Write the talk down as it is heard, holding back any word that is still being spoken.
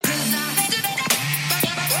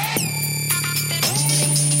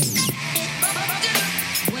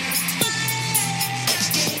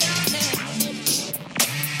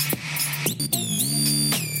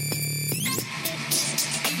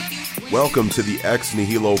Welcome to the Ex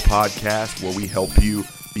Nihilo podcast, where we help you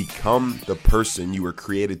become the person you were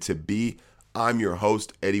created to be. I'm your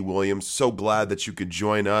host, Eddie Williams. So glad that you could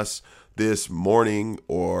join us this morning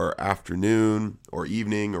or afternoon or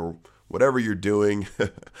evening or whatever you're doing.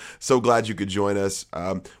 So glad you could join us.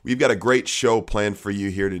 We've got a great show planned for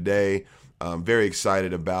you here today. I'm very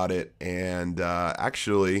excited about it. And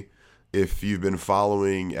actually, if you've been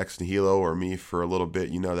following Ex Nihilo or me for a little bit,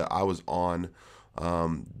 you know that I was on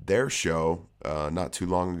their show not too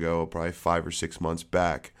long ago, probably 5 or 6 months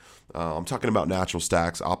back. I'm talking about Natural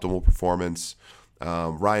Stacks, Optimal Performance.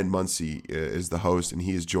 Ryan Munsey is the host, and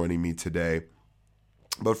he is joining me today.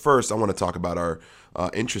 But first, I want to talk about our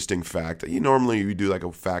interesting fact. Normally we do like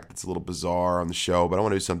a fact that's a little bizarre on the show, but I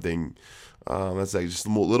want to do something that's like just a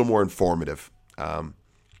little more informative. And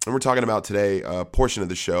we're talking about today, a portion of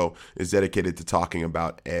the show is dedicated to talking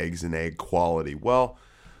about eggs and egg quality. Well,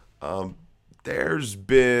 there's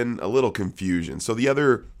been a little confusion. So the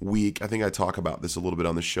other week, I think I talk about this a little bit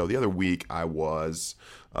on the show. The other week, I was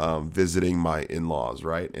visiting my in-laws,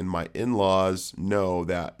 right? And my in-laws know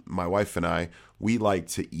that my wife and I, we like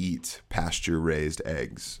to eat pasture-raised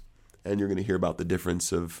eggs. And you're going to hear about the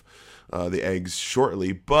difference of the eggs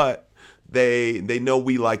shortly. But they know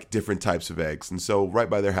we like different types of eggs. And so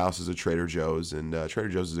right by their house is a Trader Joe's. And Trader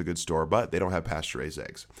Joe's is a good store, but they don't have pasture-raised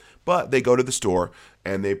eggs. But they go to the store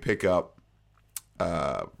and they pick up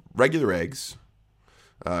regular eggs,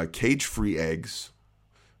 cage-free eggs,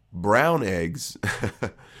 brown eggs,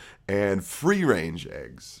 and free-range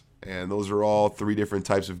eggs. And those are all 3 different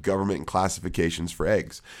types of government classifications for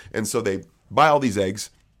eggs. And so they buy all these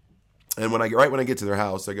eggs. And when I get to their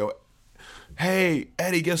house, I go, "Hey,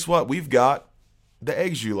 Eddie, guess what? We've got the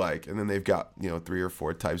eggs you like." And then they've got, 3 or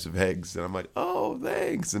 4 types of eggs. And I'm like, "Oh,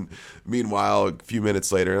 thanks." And meanwhile, a few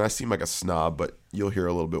minutes later, and I seem like a snob, but you'll hear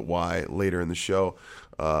a little bit why later in the show.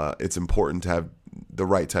 It's important to have the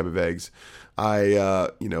right type of eggs. I,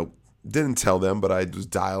 didn't tell them, but I was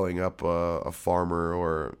dialing up a farmer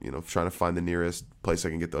or, trying to find the nearest place I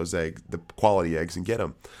can get those eggs, the quality eggs, and get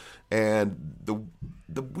them. And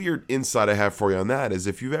the weird insight I have for you on that is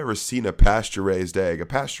if you've ever seen a pasture-raised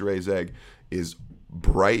egg is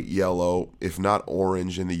bright yellow, if not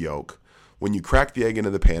orange, in the yolk. When you crack the egg into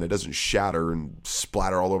the pan, it doesn't shatter and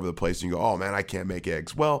splatter all over the place, and you go, "Oh man, I can't make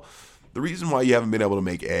eggs." Well, the reason why you haven't been able to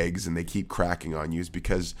make eggs and they keep cracking on you is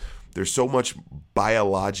because they're so much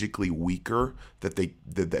biologically weaker that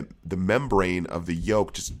the membrane of the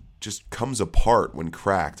yolk just comes apart when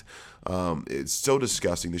cracked. It's so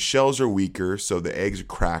disgusting. The shells are weaker, so the eggs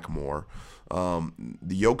crack more.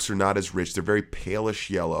 The yolks are not as rich. They're very palish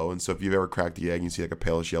yellow. And so if you've ever cracked the egg and you see like a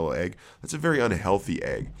palish yellow egg, that's a very unhealthy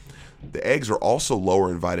egg. The eggs are also lower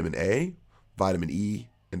in vitamin A, vitamin E,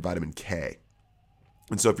 and vitamin K.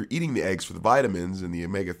 And so if you're eating the eggs for the vitamins and the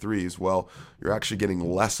omega-3s, well, you're actually getting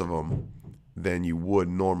less of them than you would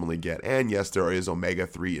normally get. And yes, there is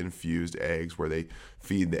omega-3 infused eggs where they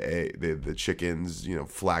feed the chickens,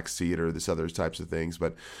 flaxseed or this other types of things.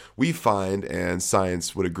 But we find, and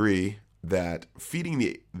science would agree, that feeding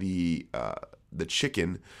the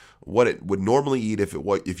chicken what it would normally eat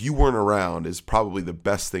if you weren't around is probably the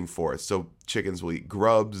best thing for it. So chickens will eat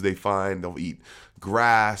grubs, they'll eat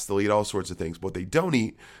grass, they'll eat all sorts of things. But what they don't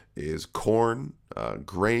eat is corn,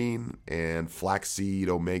 grain, and flaxseed,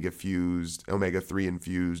 omega-3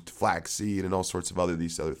 infused flaxseed, and all sorts of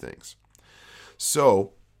these other things.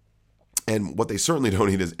 So, and what they certainly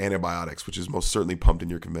don't eat is antibiotics, which is most certainly pumped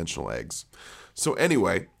in your conventional eggs. So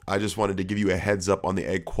anyway, I just wanted to give you a heads up on the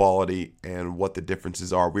egg quality and what the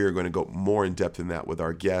differences are. We are going to go more in depth in that with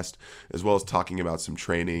our guest, as well as talking about some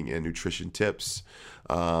training and nutrition tips.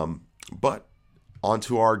 But on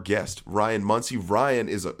to our guest, Ryan Munsey. Ryan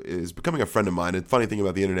is becoming a friend of mine. And funny thing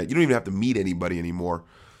about the internet, you don't even have to meet anybody anymore.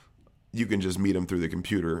 You can just meet him through the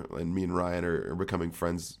computer, and me and Ryan are becoming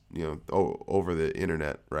friends, over the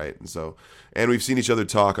internet, right? And we've seen each other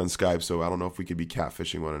talk on Skype, so I don't know if we could be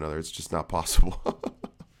catfishing one another. It's just not possible.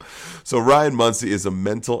 So Ryan Munsey is a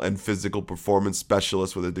mental and physical performance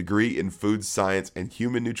specialist with a degree in food science and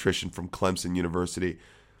human nutrition from Clemson University.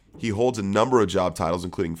 He holds a number of job titles,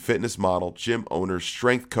 including fitness model, gym owner,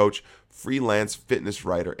 strength coach, freelance fitness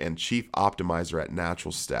writer, and chief optimizer at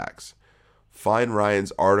Natural Stacks. Find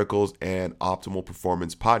Ryan's articles and Optimal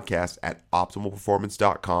Performance podcast at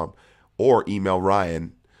optimalperformance.com or email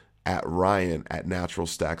Ryan at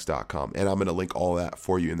naturalstacks.com. And I'm going to link all that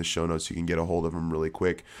for you in the show notes so you can get a hold of him really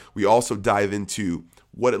quick. We also dive into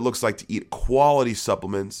what it looks like to eat quality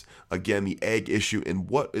supplements, again, the egg issue, and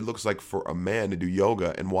what it looks like for a man to do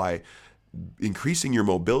yoga and why increasing your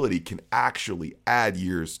mobility can actually add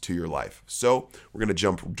years to your life. So we're going to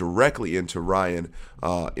jump directly into Ryan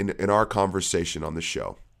in our conversation on the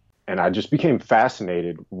show. And I just became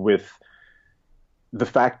fascinated with the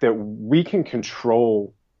fact that we can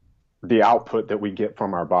control the output that we get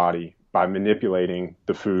from our body by manipulating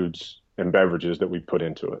the foods and beverages that we put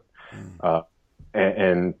into it.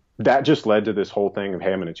 And that just led to this whole thing of,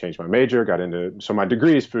 hey, I'm going to change my major, so my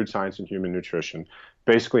degree is food science and human nutrition.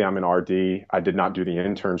 Basically, I'm an RD. I did not do the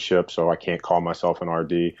internship, so I can't call myself an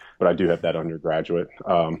RD, but I do have that undergraduate.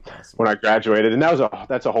 Awesome. When I graduated, and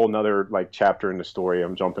that's a whole nother chapter in the story.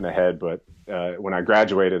 I'm jumping ahead, but when I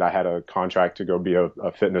graduated, I had a contract to go be a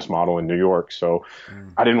fitness model in New York. So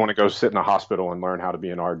I didn't want to go sit in a hospital and learn how to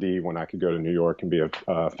be an RD when I could go to New York and be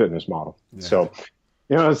a fitness model. Yeah. So,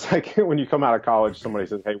 it's like when you come out of college, somebody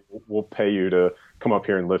says, hey, we'll pay you to come up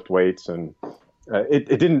here and lift weights. And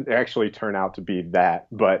it didn't actually turn out to be that,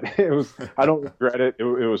 but I don't regret it. It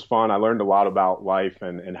was fun. I learned a lot about life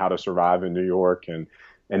and how to survive in New York. And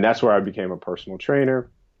that's where I became a personal trainer.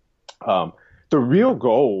 The real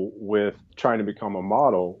goal with trying to become a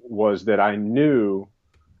model was that I knew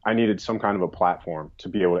I needed some kind of a platform to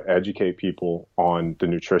be able to educate people on the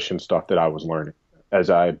nutrition stuff that I was learning. As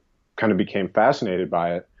I kind of became fascinated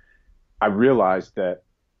by it, I realized that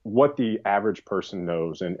what the average person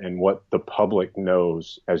knows and what the public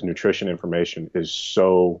knows as nutrition information is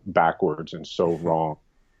so backwards and so wrong.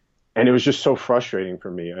 And it was just so frustrating for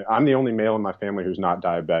me. I'm the only male in my family who's not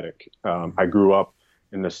diabetic. I grew up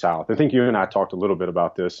in the South. I think you and I talked a little bit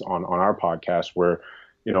about this on our podcast where,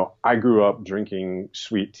 I grew up drinking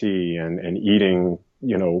sweet tea and eating,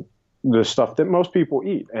 the stuff that most people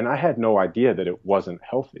eat. And I had no idea that it wasn't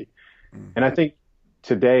healthy. And I think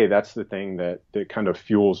today that's the thing that kind of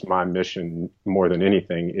fuels my mission more than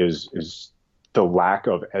anything is the lack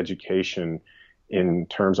of education in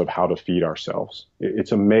terms of how to feed ourselves.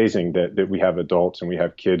 It's amazing that we have adults and we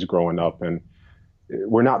have kids growing up and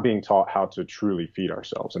we're not being taught how to truly feed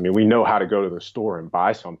ourselves. I mean, we know how to go to the store and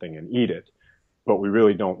buy something and eat it, but we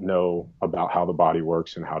really don't know about how the body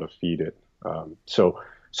works and how to feed it.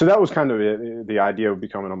 So that was kind of it. The idea of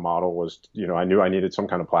becoming a model was, I knew I needed some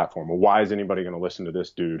kind of platform. Well, why is anybody going to listen to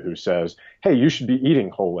this dude who says, hey, you should be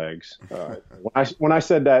eating whole eggs? When I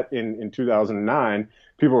said that in 2009,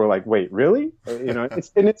 people were like, wait, really?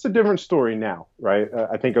 It's a different story now, right?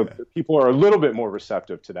 I think people are a little bit more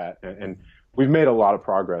receptive to that. And we've made a lot of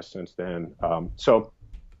progress since then. So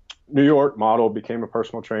New York model, became a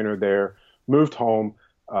personal trainer there, moved home,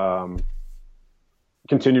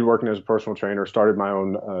 continued working as a personal trainer, started my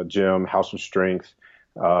own gym, House of Strength,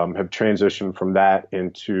 have transitioned from that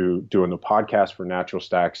into doing the podcast for Natural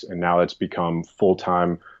Stacks. And now it's become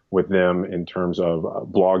full-time with them in terms of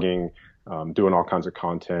blogging, doing all kinds of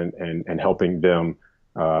content and helping them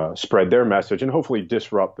spread their message and hopefully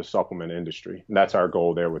disrupt the supplement industry. And that's our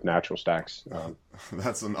goal there with Natural Stacks.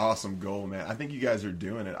 That's an awesome goal, man. I think you guys are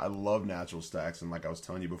doing it. I love Natural Stacks. And like I was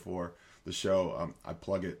telling you before the show, I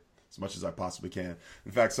plug it as much as I possibly can.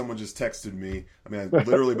 In fact, someone just texted me,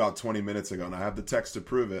 literally about 20 minutes ago, and I have the text to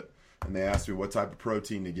prove it, and they asked me what type of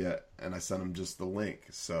protein to get, and I sent them just the link.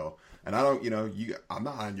 So, and I don't, I'm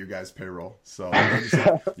not on your guys' payroll, so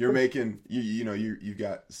you're making, you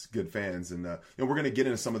got good fans, and we're going to get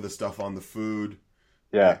into some of the stuff on the food,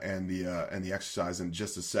 and the exercise in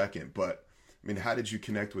just a second. But how did you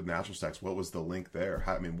connect with Natural Stacks? What was the link there?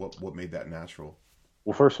 What made that natural?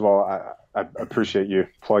 Well, first of all, I appreciate you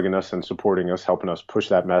plugging us and supporting us, helping us push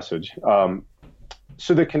that message.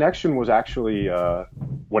 So the connection was actually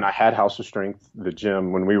when I had House of Strength, the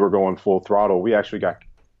gym, when we were going full throttle, we actually got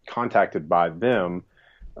contacted by them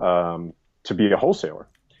to be a wholesaler.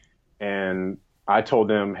 And I told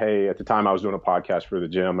them, hey, at the time I was doing a podcast for the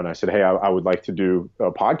gym, and I said, hey, I would like to do a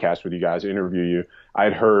podcast with you guys, interview you. I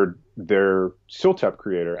had heard their Siltep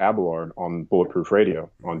creator, Abelard, on Bulletproof Radio,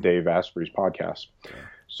 on Dave Asprey's podcast. Yeah.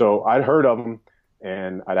 So I'd heard of them,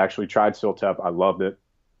 and I'd actually tried Siltep. I loved it.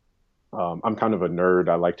 I'm kind of a nerd.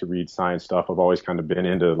 I like to read science stuff. I've always kind of been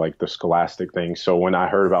into the scholastic things. So when I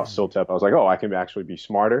heard about Siltep, I was like, oh, I can actually be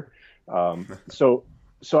smarter.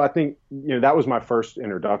 So I think, that was my first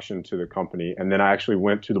introduction to the company. And then I actually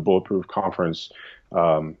went to the Bulletproof conference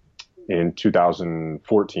in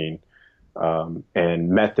 2014 and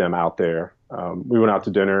met them out there. We went out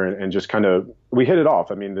to dinner and just we hit it off.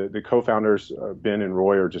 The co-founders, Ben and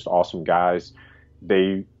Roy, are just awesome guys.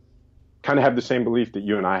 They kind of have the same belief that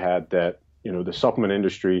you and I had, that, the supplement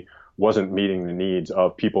industry wasn't meeting the needs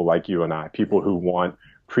of people like you and I, people who want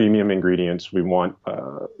premium ingredients. We want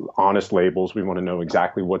honest labels. We want to know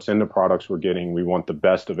exactly what's in the products we're getting. We want the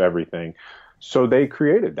best of everything. So they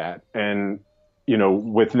created that. And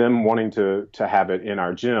with them wanting to have it in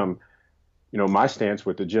our gym, my stance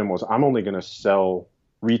with the gym was I'm only going to sell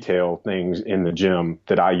retail things in the gym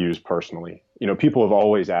that I use personally. People have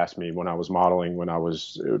always asked me when I was modeling, when I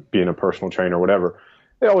was being a personal trainer, whatever,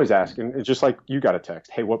 they always ask, and it's just like you got a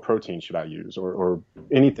text, hey, what protein should I use, or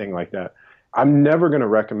anything like that. I'm never going to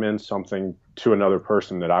recommend something to another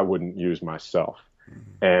person that I wouldn't use myself.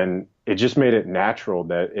 And it just made it natural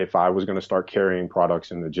that if I was going to start carrying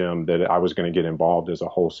products in the gym, that I was going to get involved as a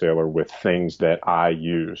wholesaler with things that I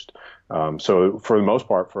used. So for the most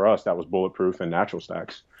part, for us, that was Bulletproof and Natural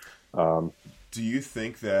Stacks. Do you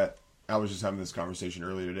think that, I was just having this conversation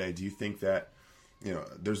earlier today, do you think that,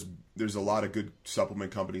 there's a lot of good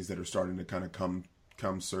supplement companies that are starting to kind of come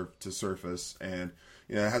to surface, and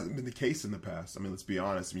it hasn't been the case in the past. I mean, let's be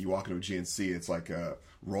honest. I mean, you walk into a GNC, it's like a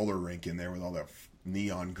roller rink in there with all that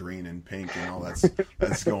neon green and pink and all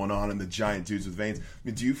that's going on, and the giant dudes with veins. I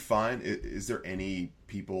mean, do you find, is there any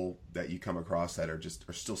people that you come across that are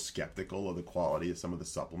still skeptical of the quality of some of the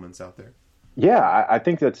supplements out there? Yeah, I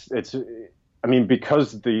think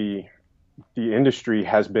because the industry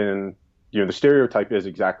has been, the stereotype is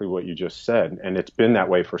exactly what you just said, and it's been that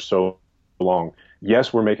way for so long.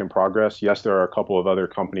 Yes, we're making progress. Yes, there are a couple of other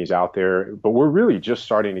companies out there, but we're really just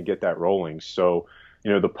starting to get that rolling. So,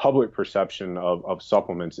 the public perception of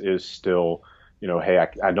supplements is still, hey,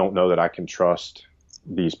 I don't know that I can trust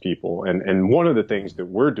these people. And one of the things that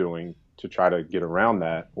we're doing to try to get around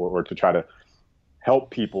that, or to try to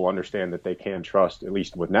help people understand that they can trust, at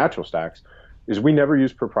least with Natural Stacks, is we never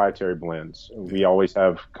use proprietary blends. We always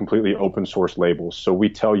have completely open source labels. So we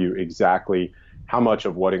tell you exactly how much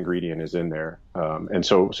of what ingredient is in there. And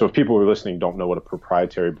so if people who are listening don't know what a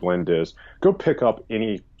proprietary blend is, go pick up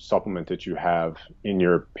any supplement that you have in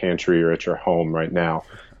your pantry or at your home right now.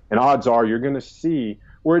 And odds are you're going to see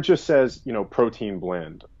where it just says, protein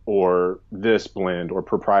blend or this blend or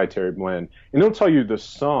proprietary blend. And it'll tell you the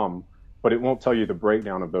sum, but it won't tell you the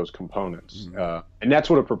breakdown of those components. And that's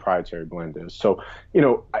what a proprietary blend is. So,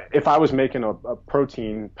 if I was making a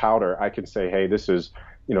protein powder, I could say, hey, this is,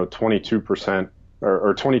 22%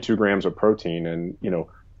 or 22 grams of protein, and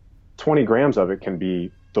 20 grams of it can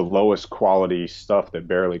be the lowest quality stuff that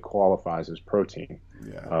barely qualifies as protein.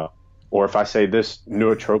 Or if I say this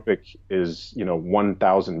nootropic is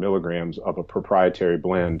 1,000 milligrams of a proprietary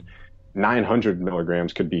blend, 900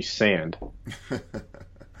 milligrams could be sand.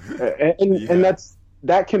 And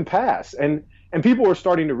that can pass, and people are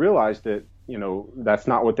starting to realize that that's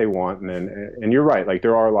not what they want, and you're right, like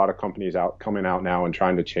there are a lot of companies coming out now and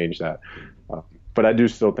trying to change that. But I do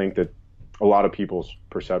still think that a lot of people's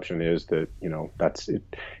perception is that, that's it.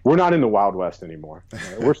 We're not in the Wild West anymore.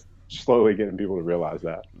 We're slowly getting people to realize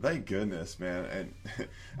that. Thank goodness, man. And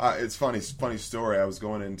it's funny story.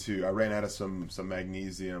 I ran out of some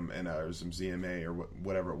magnesium or some ZMA or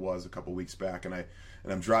whatever it was a couple weeks back. And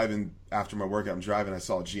I'm driving after my workout. I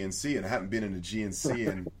saw a GNC, and I haven't been in a GNC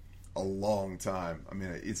in a long time. I mean,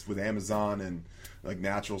 it's with Amazon and like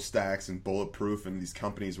Natural Stacks and Bulletproof and these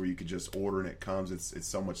companies where you could just order and it comes. It's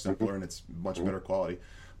so much simpler and it's much better quality.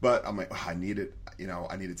 But I'm like, I need it.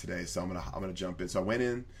 I need it today, so I'm gonna jump in. So I went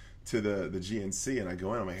in to the GNC and I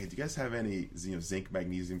go in. I'm like, hey, do you guys have any zinc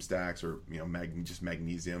magnesium stacks or just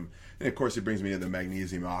magnesium? And of course, it brings me to the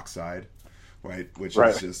magnesium oxide, right? Which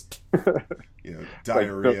is just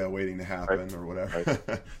diarrhea waiting to happen or whatever.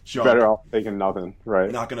 Right. Better off taking nothing,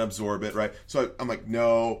 right? Not going to absorb it, right? So I'm like,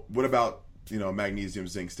 no. What about magnesium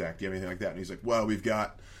zinc stack? Do you have anything like that? And he's like, well, we've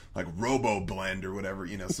got like Robo Blend or whatever,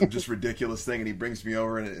 some just ridiculous thing. And he brings me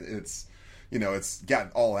over, and it's it's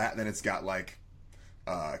got all that, and then it's got like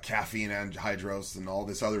caffeine anhydrous and all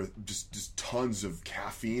this other just tons of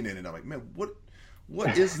caffeine in it. I'm like, man,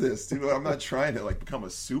 what is this, dude? I'm not trying to like become a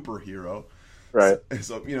superhero. Right.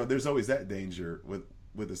 So there's always that danger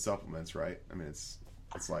with the supplements, right? I mean, it's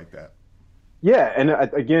like that. Yeah, and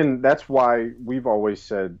again, that's why we've always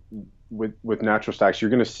said with Natural Stacks,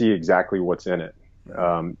 you're going to see exactly what's in it.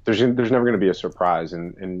 There's never going to be a surprise,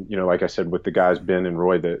 and like I said, with the guys Ben and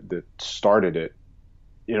Roy that started it,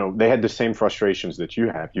 they had the same frustrations that you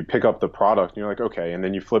have. You pick up the product and you're like, okay, and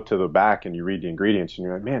then you flip to the back and you read the ingredients and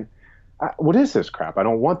you're like, man, what is this crap? I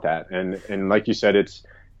don't want that. And like you said, it's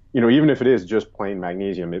even if it is just plain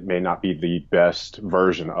magnesium, it may not be the best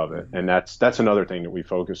version of it. And that's another thing that we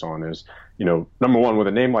focus on is, number one, with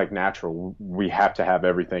a name like Natural, we have to have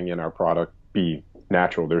everything in our product be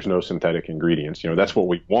natural. There's no synthetic ingredients. That's what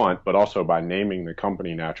we want, but also by naming the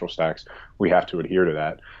company Natural Stacks, we have to adhere to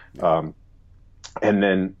that. And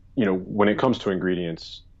then, when it comes to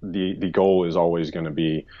ingredients, the goal is always going to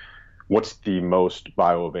be what's the most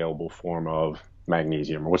bioavailable form of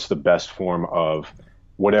magnesium, or what's the best form of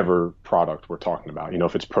whatever product we're talking about.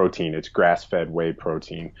 If it's protein, it's grass-fed whey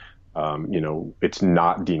protein. It's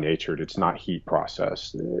not denatured, it's not heat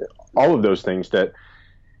processed. All of those things that,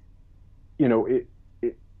 you know, it,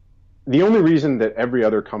 the only reason that every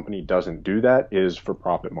other company doesn't do that is for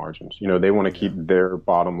profit margins. They want to keep their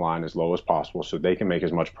bottom line as low as possible so they can make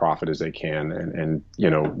as much profit as they can. And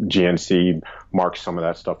GNC marks some of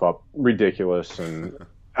that stuff up ridiculous. And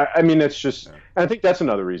I mean, that's just, I think that's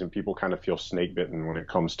another reason people kind of feel snake bitten when it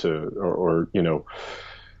comes to, or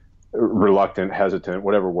reluctant, hesitant,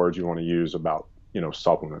 whatever words you want to use about,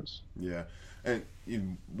 supplements. Yeah. And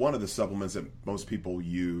one of the supplements that most people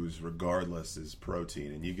use regardless is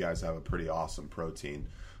protein. And you guys have a pretty awesome protein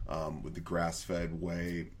with the grass-fed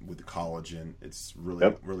whey, with the collagen. It's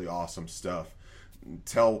really, really awesome stuff.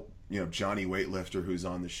 Tell, Johnny Weightlifter, who's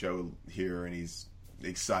on the show here, and he's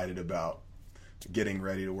excited about getting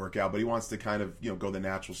ready to work out, but he wants to kind of, go the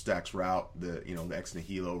Natural Stacks route, the ex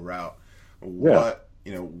nihilo route.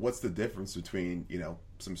 What's the difference between,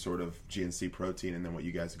 some sort of GNC protein and then what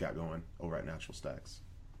you guys got going over at Natural Stacks?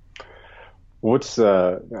 What's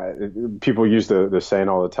people use the saying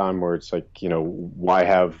all the time where it's like, why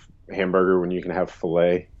have hamburger when you can have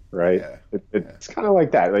filet, right? Yeah. It's kind of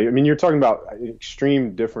like that. You're talking about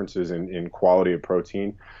extreme differences in quality of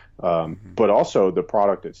protein, but also the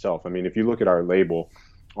product itself. If you look at our label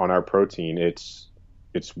on our protein, it's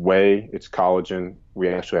whey, it's collagen. We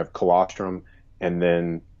actually have colostrum. And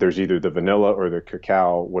then there's either the vanilla or the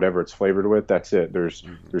cacao, whatever it's flavored with. That's it. There's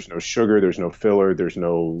no sugar. There's no filler. There's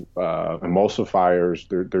no emulsifiers.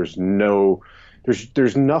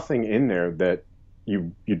 There's nothing in there that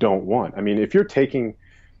you don't want. If you're taking,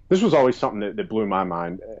 this was always something that blew my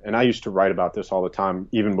mind, and I used to write about this all the time,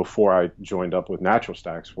 even before I joined up with Natural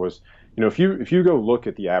Stacks. Was if you go look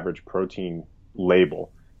at the average protein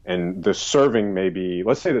label, and the serving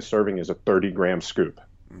let's say the serving is a 30-gram scoop,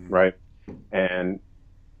 right? And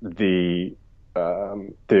the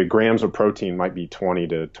grams of protein might be 20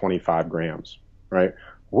 to 25 grams, right?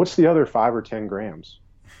 What's the other 5 or 10 grams?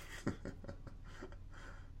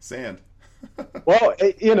 Sand. Well,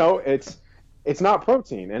 it's not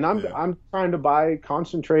protein, and I'm trying to buy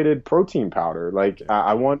concentrated protein powder. Like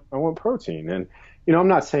I want protein, and I'm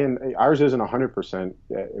not saying ours isn't 100%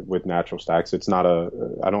 with Natural Stacks. It's not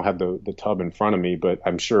I don't have the tub in front of me, but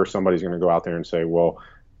I'm sure somebody's going to go out there and say, well,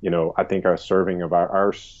 I think our serving of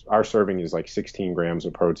our serving is like 16 grams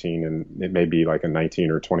of protein, and it may be like a 19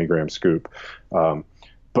 or 20 gram scoop.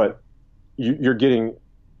 But you're getting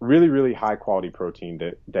really, really high quality protein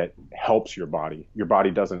that helps your body. Your body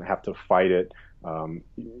doesn't have to fight it.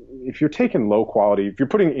 If you're taking if you're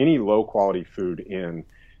putting any low quality food in,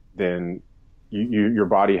 then your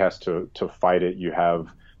body has to fight it. You have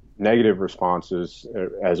negative responses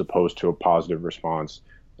as opposed to a positive response.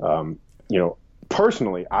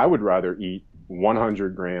 Personally, I would rather eat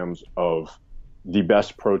 100 grams of the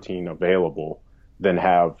best protein available than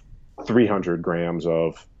have 300 grams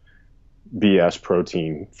of BS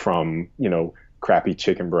protein from, crappy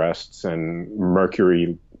chicken breasts and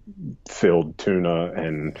mercury-filled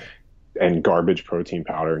tuna and garbage protein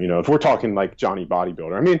powder. If we're talking like Johnny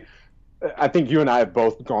Bodybuilder, I think you and I have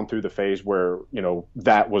both gone through the phase where,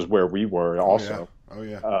 that was where we were also. Oh,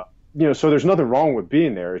 yeah. So there's nothing wrong with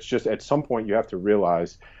being there. It's just at some point you have to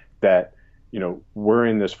realize that, we're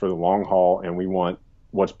in this for the long haul and we want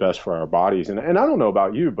what's best for our bodies. And I don't know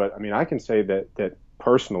about you, but I can say that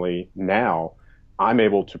personally now I'm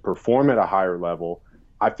able to perform at a higher level.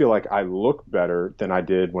 I feel like I look better than I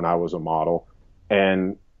did when I was a model,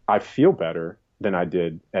 and I feel better than I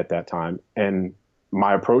did at that time. And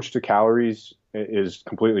my approach to calories is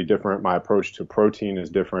completely different. My approach to protein is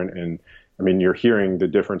different. And you're hearing the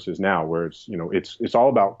differences now where it's all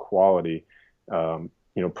about quality,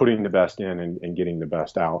 putting the best in and getting the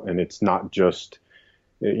best out. And it's not just,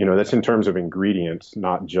 that's in terms of ingredients,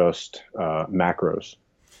 not just macros.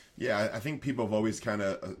 Yeah, I think people have always kind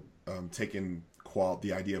of taken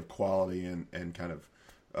the idea of quality and kind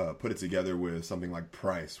of put it together with something like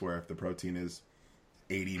price, where if the protein is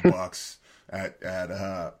 $80 at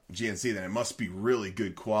GNC, then it must be really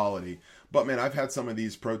good quality. But man, I've had some of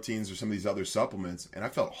these proteins or some of these other supplements, and I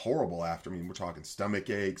felt horrible after. We're talking stomach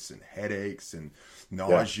aches and headaches and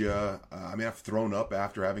nausea. Yeah. I've thrown up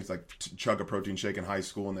after having chug a protein shake in high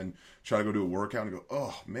school and then try to go do a workout and go,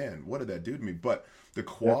 oh man, what did that do to me? But the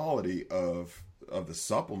quality of the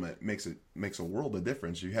supplement makes a world of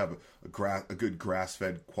difference. You have a good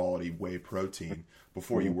grass-fed quality whey protein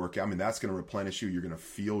before you work out. That's going to replenish you. You're going to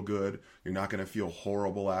feel good. You're not going to feel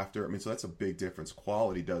horrible after. So that's a big difference.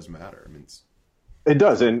 Quality does matter. It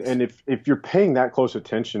does, and if you're paying that close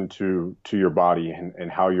attention to your body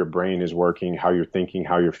and how your brain is working, how you're thinking,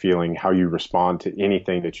 how you're feeling, how you respond to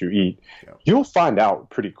anything that you eat, Yeah. you'll find out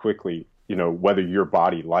pretty quickly, whether your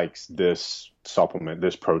body likes this supplement,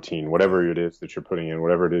 this protein, whatever it is that you're putting in,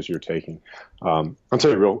 whatever it is you're taking. I'll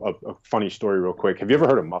tell you a funny story real quick. Have you ever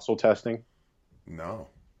heard of muscle testing? No.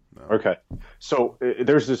 No. Okay. So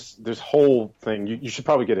there's this whole thing. You should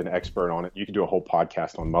probably get an expert on it. You can do a whole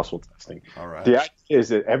podcast on muscle testing. All right. The idea is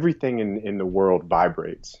that everything in the world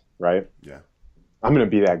vibrates, right? Yeah. I'm going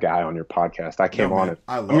to be that guy on your podcast. I came on it.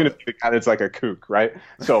 I'm going to be the guy that's like a kook, right?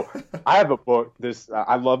 So I have a book.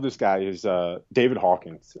 I love this guy. Is David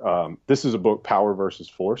Hawkins. This is a book, Power versus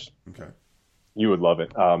Force. Okay. You would love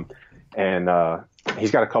it. And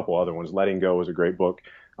he's got a couple other ones. Letting Go is a great book.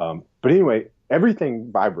 But anyway,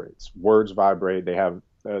 everything vibrates. Words vibrate. They have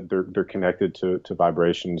they're connected to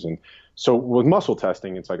vibrations. And so with muscle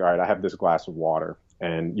testing, it's like, all right, I have this glass of water,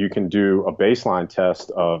 and you can do a baseline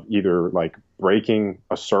test of either like breaking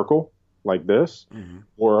a circle like this,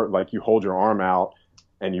 or like you hold your arm out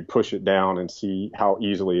and you push it down and see how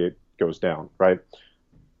easily it goes down, right?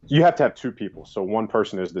 You have to have two people. So one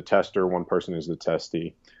person is the tester, one person is the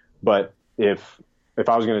testee. But if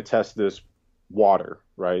I was going to test this water,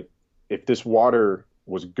 right? If this water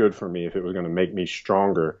was good for me, if it was going to make me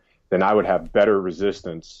stronger, then I would have better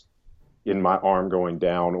resistance in my arm going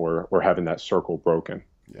down or having that circle broken.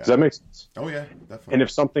 Yeah. Does that make sense? Oh yeah, definitely. And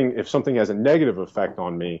if something has a negative effect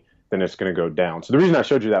on me, then it's going to go down. So the reason I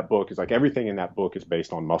showed you that book is like everything in that book is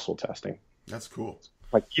based on muscle testing. That's cool.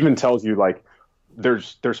 Like even tells you like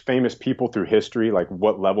there's famous people through history, like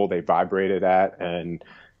what level they vibrated at, and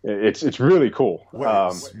it's really cool.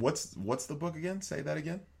 What's the book again? Say that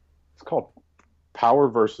again. It's called Power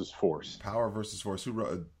versus Force. Power versus Force. Who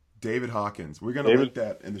wrote? David Hawkins. We're going to link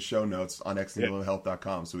that in the show notes on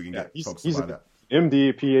xnihilohealth.com so we can get folks to buy that.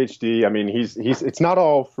 MD, PhD. I mean, he's it's not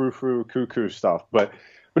all frou-frou, cuckoo stuff, but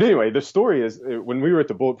anyway, the story is when we were at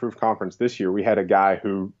the Bulletproof conference this year, we had a guy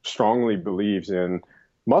who strongly believes in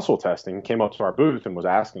muscle testing, came up to our booth and was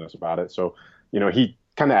asking us about it. So, he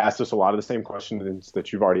kind of asked us a lot of the same questions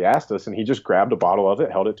that you've already asked us, and he just grabbed a bottle of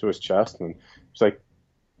it, held it to his chest, and he's like,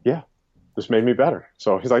 "Yeah, this made me better."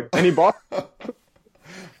 So he's like, and he bought.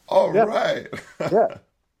 All right. Yeah.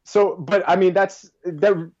 So, but I mean, that's if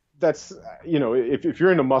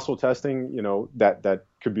you're into muscle testing, that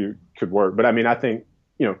could work. But I mean, I think,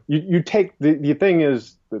 you take the thing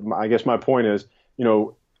is, I guess my point is,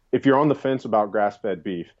 if you're on the fence about grass-fed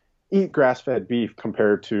beef, eat grass-fed beef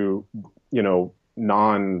compared to,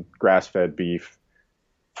 non-grass-fed beef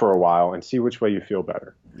for a while and see which way you feel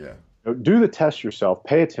better. Yeah. Do the test yourself,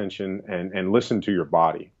 pay attention, and listen to your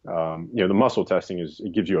body. The muscle testing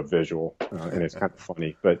it gives you a visual, and it's kind of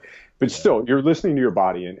funny, but still, you're listening to your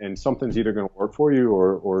body, and something's either going to work for you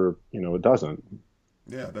or it doesn't.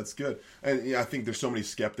 Yeah, that's good. And I think there's so many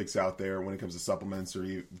skeptics out there when it comes to supplements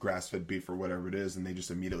or grass-fed beef or whatever it is, and they just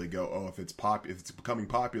immediately go, "Oh, if it's becoming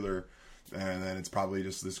popular, and then it's probably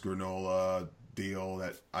just this granola deal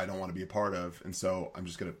that I don't want to be a part of, and so I'm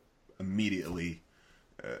just going to immediately."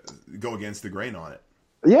 Go against the grain on it.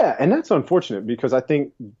 Yeah, and that's unfortunate because I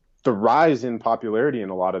think the rise in popularity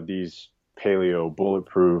in a lot of these paleo,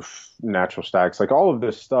 bulletproof, natural stacks, like all of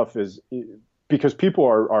this stuff is because people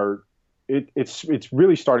are it's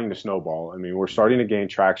really starting to snowball. I mean, we're starting to gain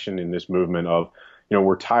traction in this movement of,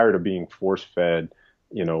 we're tired of being force-fed,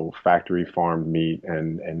 factory farmed meat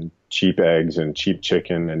and cheap eggs and cheap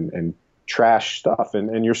chicken and trash stuff.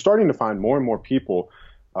 And you're starting to find more and more people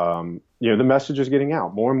the message is getting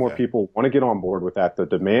out. More and more people want to get on board with that. The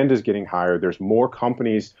demand is getting higher. There's more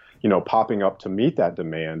companies, popping up to meet that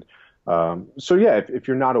demand. So yeah, if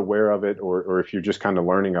you're not aware of it or if you're just kind of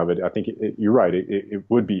learning of it, I think you're right. It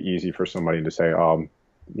would be easy for somebody to say,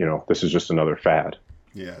 this is just another fad.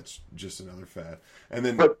 Yeah, it's just another fad. And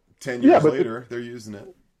then 10 years later, they're using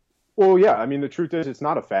it. Well, yeah. I mean, the truth is, it's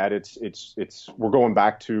not a fad. It's we're going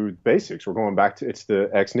back to basics. We're going back to it's the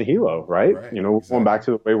ex nihilo, right? We're going back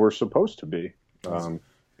to the way we're supposed to be.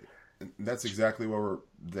 That's exactly where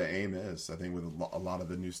the aim is. I think with a lot of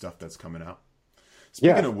the new stuff that's coming out.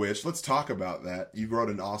 Speaking of which, let's talk about that. You wrote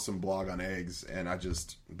an awesome blog on eggs, and I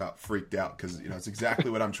just about freaked out because it's exactly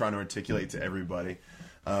what I'm trying to articulate to everybody.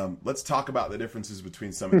 Let's talk about the differences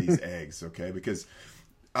between some of these eggs, okay? Because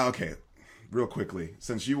real quickly,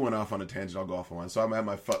 since you went off on a tangent, I'll go off on one. So I'm at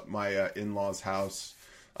my in-laws' house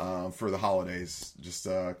for the holidays just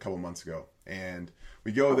a couple months ago. And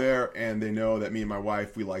we go there, and they know that me and my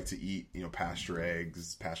wife, we like to eat, pastured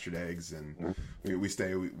eggs, and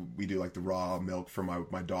we do like the raw milk for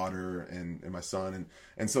my daughter and my son,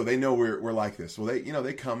 and so they know we're like this. Well,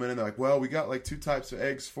 they come in and they're like, well, we got like 2 types of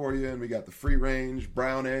eggs for you, and we got the free range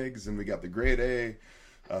brown eggs, and we got the grade A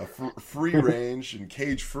free range and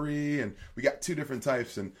cage free, and we got 2 different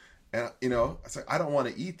types, and it's like, I don't want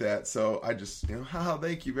to eat that, so I just,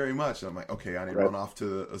 thank you very much. And I'm like, okay, I need to run off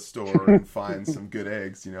to a store and find some good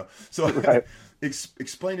eggs, So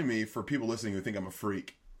explain to me, for people listening who think I'm a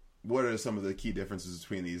freak, what are some of the key differences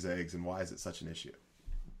between these eggs, and why is it such an issue?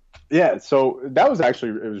 Yeah, so that was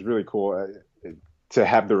actually, it was really cool to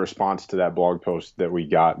have the response to that blog post that we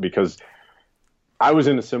got, because I was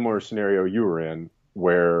in a similar scenario you were in,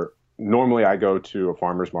 where normally I go to a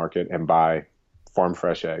farmer's market and buy farm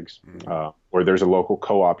fresh eggs, or there's a local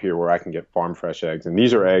co-op here where I can get farm fresh eggs, and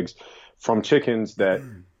these are eggs from chickens that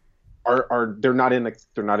they're not in a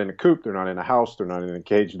coop, they're not in a house, they're not in a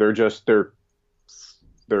cage, they're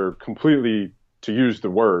completely, to use the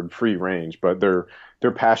word, free range, but they're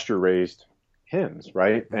pasture raised hens,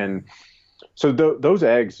 right? And so those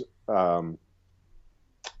eggs, the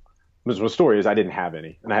story is I didn't have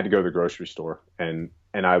any, and I had to go to the grocery store, and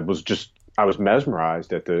I was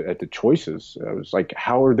mesmerized at the choices. I was like,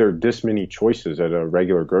 how are there this many choices at a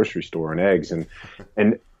regular grocery store in eggs? And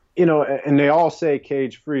they all say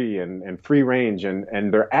cage free and free range,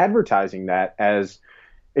 and they're advertising that as,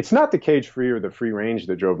 it's not the cage free or the free range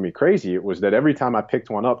that drove me crazy. It was that every time I picked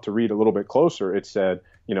one up to read a little bit closer, it said,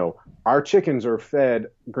 our chickens are fed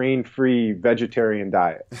grain free vegetarian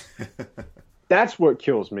diet. That's what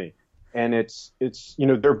kills me. And it's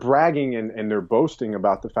they're bragging and they're boasting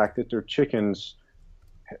about the fact that their chickens,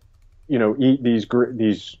 eat these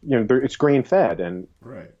it's grain fed, and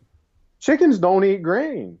right. Chickens don't eat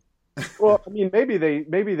grain. Well, I mean, maybe they,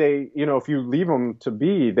 if you leave them to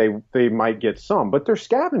be, they might get some, but they're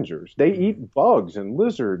scavengers. They eat bugs and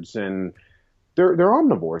lizards, and they're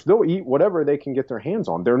omnivores. They'll eat whatever they can get their hands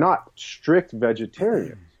on. They're not strict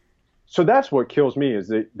vegetarians. So that's what kills me, is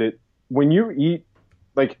that when you eat,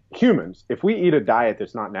 like humans, if we eat a diet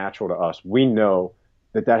that's not natural to us, we know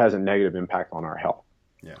that has a negative impact on our health.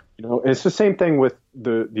 Yeah. And it's the same thing with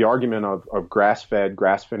the argument of grass-fed,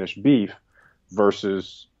 grass-finished beef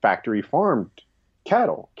versus factory farmed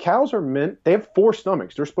cattle. Cows they have 4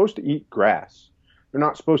 stomachs. They're supposed to eat grass. They're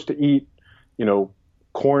not supposed to eat,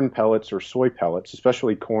 corn pellets or soy pellets,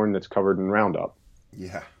 especially corn that's covered in Roundup.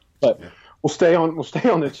 Yeah. But we'll stay on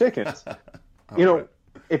the chickens. Right.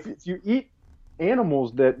 If you eat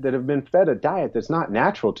animals that have been fed a diet that's not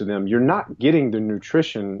natural to them, you're not getting the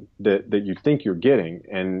nutrition that you think you're getting.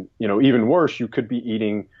 And, even worse, you could be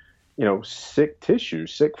eating, sick tissue,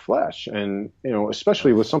 sick flesh. And,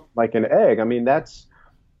 especially with something like an egg, I mean, like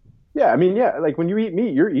when you eat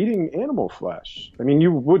meat, you're eating animal flesh. I mean,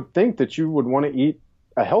 you would think that you would want to eat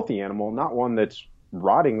a healthy animal, not one that's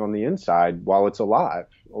rotting on the inside while it's alive,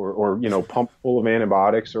 or pumped full of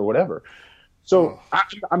antibiotics or whatever. So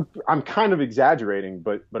I'm kind of exaggerating,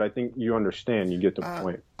 but I think you understand. You get the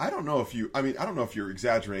point. I don't know if you're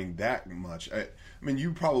exaggerating that much. I mean,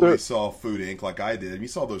 you probably saw Food Inc. like I did, and you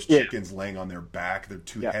saw those chickens laying on their back. They're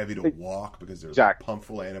too heavy to walk because they're pumped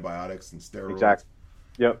full of antibiotics and steroids. Exactly.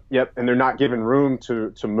 Yep. And they're not given room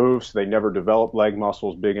to move, so they never develop leg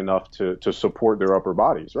muscles big enough to support their upper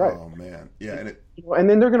bodies. Right. Oh man. Yeah. And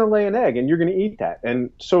then they're going to lay an egg, and you're going to eat that.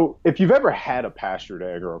 And so if you've ever had a pastured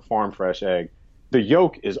egg or a farm fresh egg, the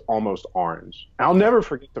yolk is almost orange. I'll never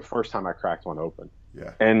forget the first time I cracked one open.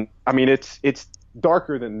 Yeah. And I mean, it's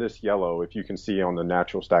darker than this yellow, if you can see on the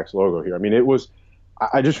Natural Stacks logo here. I mean,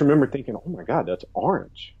 I just remember thinking, oh my God, that's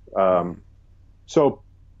orange. So,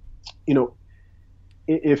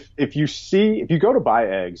 if you go to buy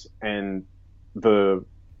eggs and the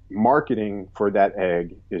marketing for that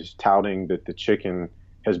egg is touting that the chicken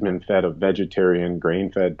has been fed a vegetarian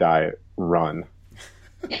grain-fed diet, run.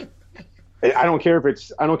 I don't care if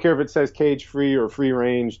it says cage free or free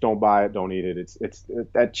range. Don't buy it. Don't eat it. It's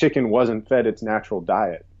that chicken wasn't fed its natural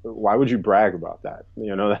diet. Why would you brag about that?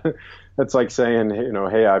 That's like saying,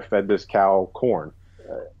 hey, I fed this cow corn.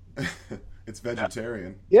 It's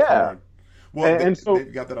vegetarian. Yeah. Corn. Well, so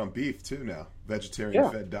they've got that on beef too now.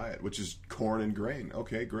 Vegetarian fed diet, which is corn and grain.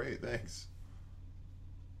 Okay, great, thanks.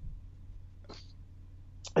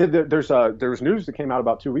 There was news that came out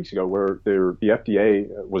about 2 weeks ago where the FDA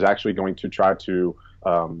was actually going to try to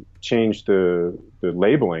change the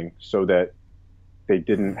labeling so that they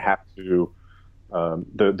didn't have to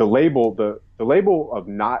the label of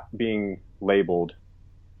not being labeled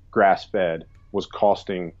grass fed was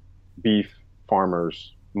costing beef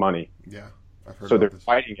farmers money. Yeah, I've heard So about they're this.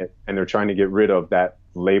 fighting it, and they're trying to get rid of that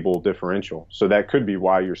label differential. So that could be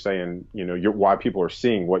why you're saying, why people are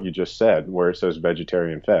seeing what you just said, where it says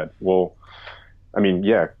vegetarian fed. Well, I mean,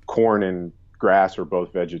 yeah, corn and grass are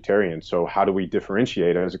both vegetarian. So how do we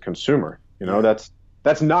differentiate as a consumer?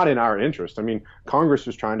 That's not in our interest. I mean, Congress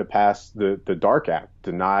is trying to pass the DARK Act,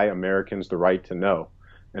 deny Americans the right to know.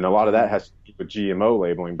 And a lot of that has to do with GMO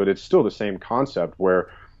labeling, but it's still the same concept where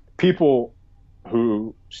people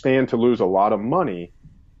who stand to lose a lot of money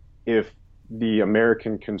if the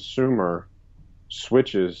American consumer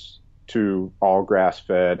switches to all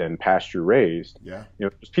grass-fed and pasture-raised. Yeah.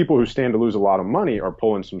 There's people who stand to lose a lot of money are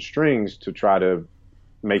pulling some strings to try to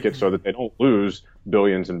make it so that they don't lose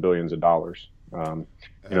billions and billions of dollars.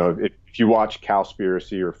 If you watch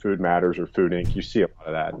Cowspiracy or Food Matters or Food Inc., you see a lot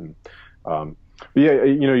of that. And but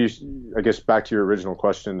yeah, I guess back to your original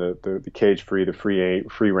question, the cage-free, the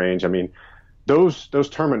free range. I mean, those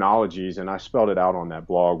terminologies, and I spelled it out on that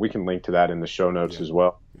blog. We can link to that in the show notes as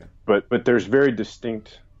well. Yeah. But there's very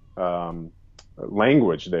distinct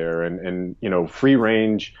language there, and free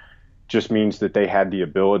range just means that they had the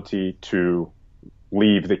ability to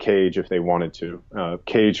leave the cage if they wanted to.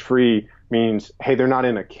 Cage free means, hey, they're not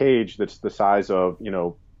in a cage that's the size of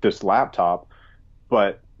this laptop,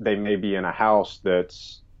 but they may be in a house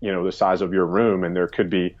that's the size of your room, and there could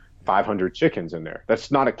be 500 chickens in there.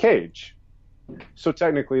 That's not a cage. So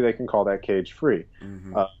technically they can call that cage free.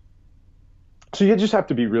 Mm-hmm. So you just have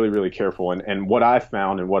to be really, really careful. And what I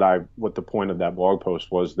found and what the point of that blog post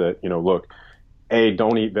was that, look, A,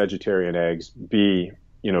 don't eat vegetarian eggs. B,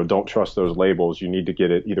 don't trust those labels. You need to get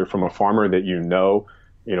it either from a farmer that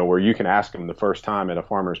where you can ask them the first time at a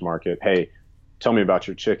farmer's market, hey, tell me about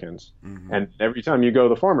your chickens. Mm-hmm. And every time you go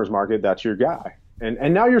to the farmer's market, that's your guy.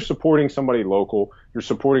 And now you're supporting somebody local. You're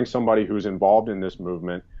supporting somebody who's involved in this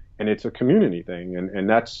movement. And it's a community thing, and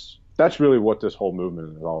that's really what this whole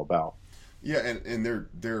movement is all about. Yeah, and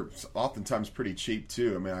they're oftentimes pretty cheap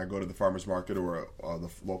too. I mean, I go to the farmers market or the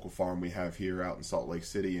local farm we have here out in Salt Lake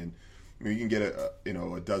City, and you can get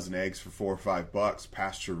a dozen eggs for $4 or $5,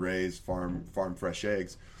 pasture raised, farm fresh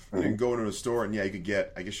eggs. Mm-hmm. You can go into a store and you can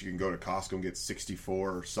get. I guess you can go to Costco and get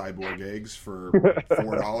 64 cyborg eggs for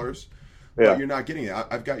 $4. Yeah. But you're not getting it.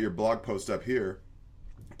 I've got your blog post up here.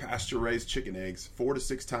 Pasture-raised chicken eggs, 4 to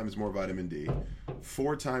 6 times more vitamin D,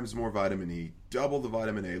 4 times more vitamin E, double the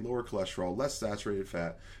vitamin A, lower cholesterol, less saturated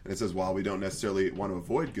fat. And it says, while we don't necessarily want to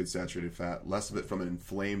avoid good saturated fat, less of it from an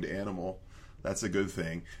inflamed animal, that's a good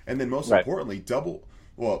thing. And then most importantly,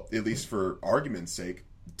 at least for argument's sake,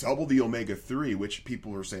 double the omega-3, which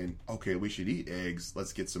people are saying, okay, we should eat eggs.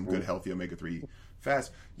 Let's get some good, healthy omega-3 fats.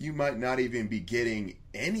 You might not even be getting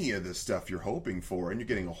any of the stuff you're hoping for, and you're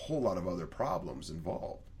getting a whole lot of other problems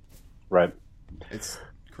involved. Right. It's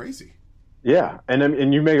crazy. Yeah,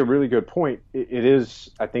 and you make a really good point. It is.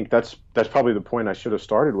 I think that's probably the point I should have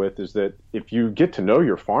started with. Is that if you get to know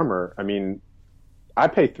your farmer, I mean, I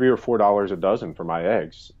pay $3 or $4 a dozen for my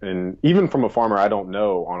eggs, and even from a farmer I don't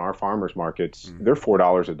know on our farmers markets, they're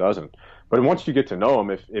 $4 a dozen. But once you get to know them,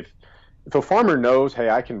 if a farmer knows, hey,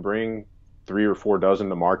 I can bring 3 or 4 dozen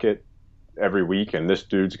to market every week, and this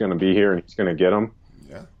dude's going to be here and he's going to get them.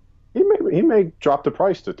 Yeah. He may drop the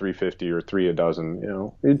price to $3.50 or $3 a dozen.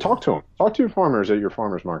 You talk to them. Talk to your farmers at your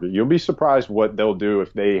farmers market. You'll be surprised what they'll do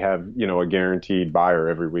if they have a guaranteed buyer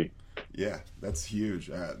every week. Yeah, that's huge.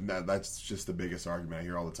 That's just the biggest argument I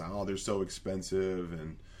hear all the time. Oh, they're so expensive,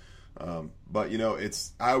 and but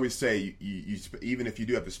I always say you even if you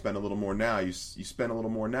do have to spend a little more now, you spend a little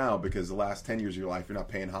more now because the last 10 years of your life you're not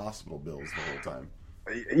paying hospital bills the whole time.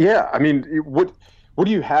 Yeah, I mean, what do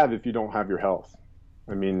you have if you don't have your health?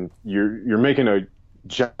 I mean, you're making a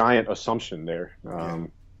giant assumption there.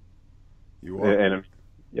 You are. And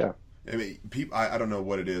yeah. I mean, people. I don't know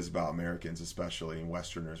what it is about Americans, especially and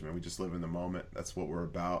Westerners. Man, we just live in the moment. That's what we're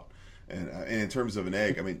about. And in terms of an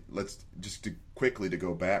egg, I mean, let's just quickly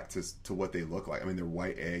go back to what they look like. I mean, they're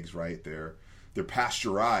white eggs, right? They're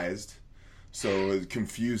pasteurized, so it's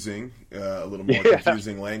confusing, a little more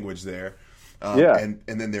confusing language there. And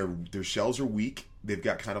then their shells are weak. They've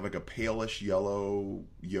got kind of like a palish yellow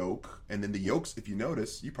yolk, and then the yolks, if you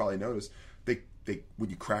probably notice, they when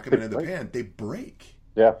you crack them into the pan, they break.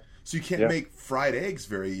 Yeah. So you can't make fried eggs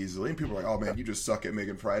very easily. And people are like, "Oh man, you just suck at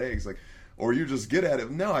making fried eggs," or you're just good at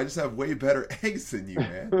it. No, I just have way better eggs than you,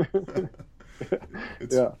 man.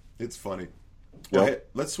 It's funny. Well, hey,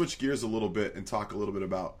 let's switch gears a little bit and talk a little bit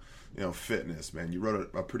about fitness, man. You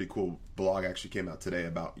wrote a pretty cool blog, actually came out today,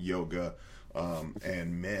 about yoga.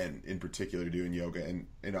 And men in particular doing yoga,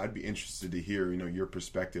 and I'd be interested to hear your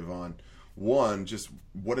perspective on one, just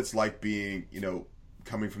what it's like being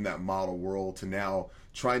coming from that model world to now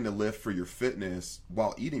trying to lift for your fitness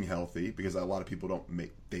while eating healthy, because a lot of people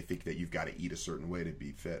they think that you've got to eat a certain way to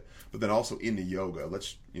be fit, but then also into yoga.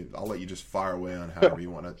 I'll let you just fire away on however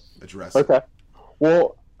you want to address it. Okay.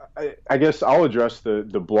 Well, I guess I'll address the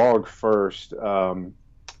blog first. I've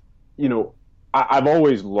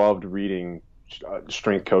always loved reading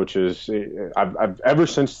strength coaches. I've ever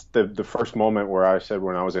since the first moment where I said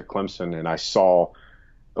when I was at Clemson and I saw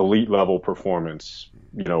elite level performance,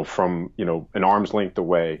 from an arm's length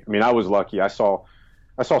away. I mean, I was lucky. I saw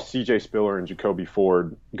C.J. Spiller and Jacoby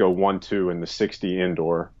Ford go 1-2 in the 60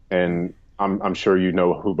 indoor, and I'm sure you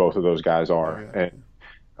know who both of those guys are. Oh, yeah.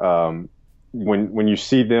 And when you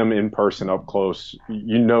see them in person up close,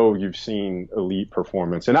 you've seen elite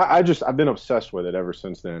performance. And I've been obsessed with it ever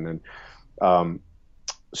since then. And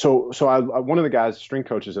so one of the guys, strength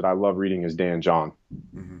coaches that I love reading is Dan John.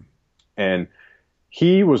 Mm-hmm. And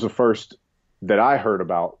he was the first that I heard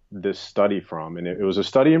about this study from. And it was a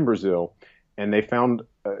study in Brazil, and they found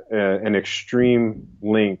an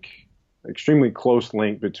extremely close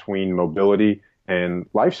link between mobility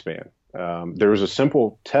and lifespan. There was a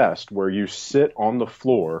simple test where you sit on the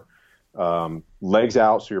floor, legs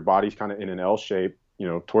out, so your body's kind of in an L shape,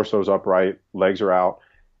 torso's upright, legs are out,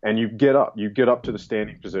 and you get up to the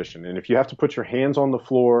standing position. And if you have to put your hands on the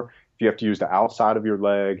floor, if you have to use the outside of your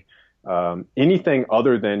leg, anything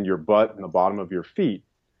other than your butt and the bottom of your feet,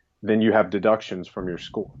 then you have deductions from your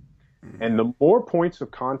score. Mm-hmm. And the more points of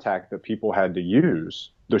contact that people had to use,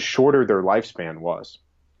 the shorter their lifespan was.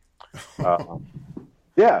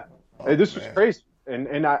 Yeah. This was crazy.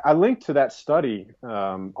 And I linked to that study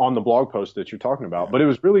on the blog post that you're talking about. Yeah. But it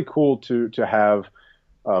was really cool to have,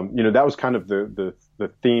 that was kind of the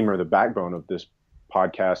theme or the backbone of this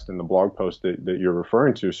podcast and the blog post that you're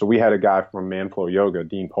referring to. So we had a guy from Manflow Yoga,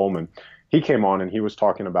 Dean Pullman. He came on and he was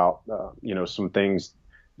talking about, some things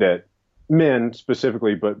that men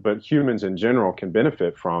specifically, but humans in general can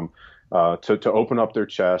benefit from, to open up their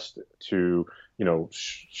chest, to,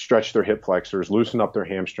 stretch their hip flexors, loosen up their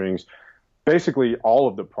hamstrings, basically all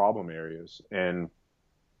of the problem areas. And,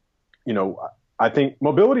 I think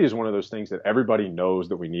mobility is one of those things that everybody knows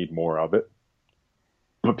that we need more of it,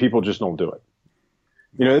 but people just don't do it.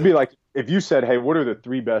 It'd be like if you said, hey, what are the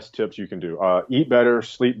 3 best tips you can do? Eat better,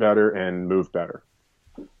 sleep better, and move better.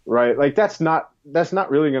 Right? Like that's not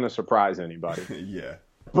really going to surprise anybody. Yeah.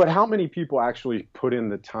 But how many people actually put in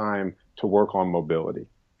the time to work on mobility?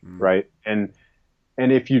 Right? And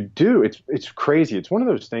if you do, it's crazy. It's one of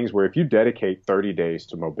those things where if you dedicate 30 days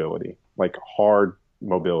to mobility, like hard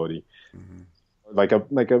mobility, like a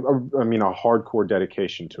hardcore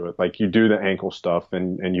dedication to it. Like you do the ankle stuff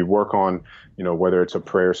and you work on, whether it's a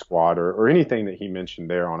prayer squat or anything that he mentioned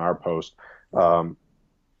there on our post,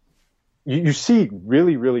 you see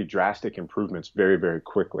really, really drastic improvements very, very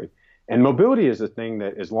quickly. And mobility is a thing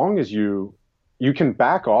that as long as you can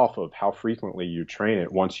back off of how frequently you train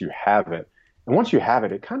it once you have it. And once you have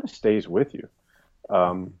it, it kind of stays with you.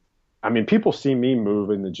 People see me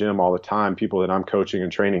move in the gym all the time, people that I'm coaching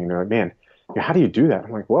and training, and they're like, man, how do you do that?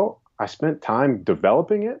 I'm like, well, I spent time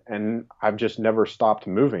developing it and I've just never stopped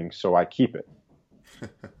moving. So I keep it.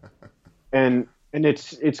 and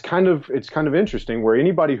it's kind of interesting where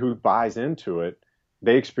anybody who buys into it,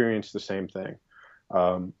 they experience the same thing.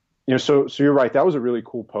 So you're right. That was a really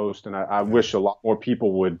cool post. And I wish a lot more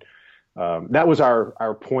people would, that was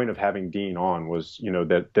our point of having Dean on was,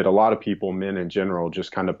 that a lot of people, men in general,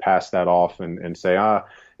 just kind of pass that off and say,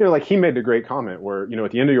 like he made a great comment where,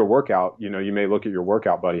 at the end of your workout, you may look at your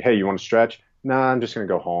workout buddy. Hey, you want to stretch? Nah, I'm just going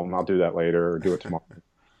to go home. I'll do that later or do it tomorrow.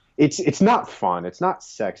 It's not fun. It's not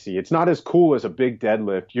sexy. It's not as cool as a big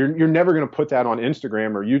deadlift. You're never going to put that on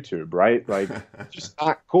Instagram or YouTube, right? Like it's just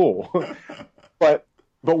not cool. But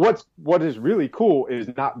what is really cool is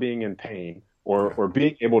not being in pain or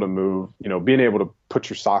being able to move, being able to put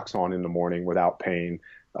your socks on in the morning without pain,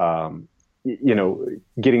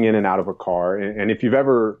 getting in and out of a car. And if you've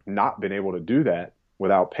ever not been able to do that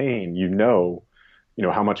without pain,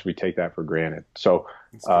 how much we take that for granted. So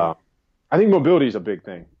I think mobility is a big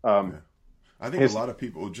thing. I think a lot of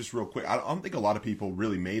people, just real quick, I don't think a lot of people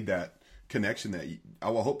really made that connection I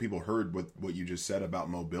will hope people heard what you just said about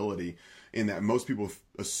mobility, in that most people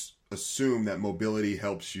assume that mobility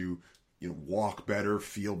helps you, walk better,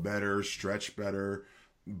 feel better, stretch better,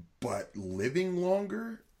 but living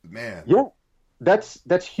longer, man. Yeah,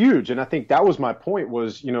 that's huge. And I think that was my point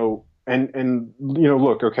was, and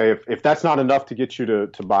look, okay, if that's not enough to get you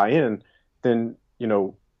to buy in, then,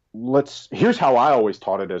 here's how I always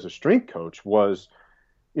taught it as a strength coach was,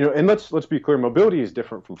 and let's be clear, mobility is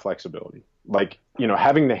different from flexibility. Like,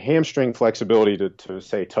 having the hamstring flexibility to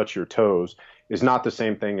say touch your toes is not the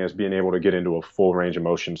same thing as being able to get into a full range of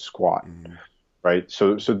motion squat, right?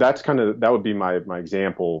 So that's that would be my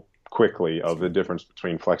example quickly of the difference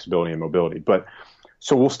between flexibility and mobility. But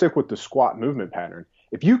so we'll stick with the squat movement pattern.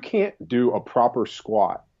 If you can't do a proper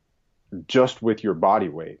squat just with your body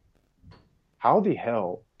weight, how the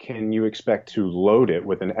hell can you expect to load it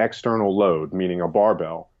with an external load, meaning a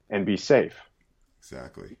barbell, and be safe?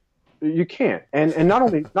 Exactly. You can't. And not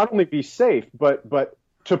only be safe, but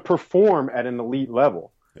to perform at an elite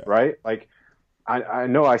level, right? Like, I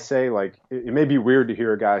know I say, like, it may be weird to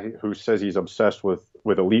hear a guy who says he's obsessed with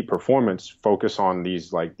elite performance focus on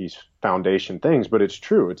these foundation things, but it's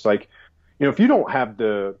true. It's like, if you don't have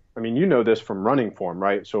this from running form,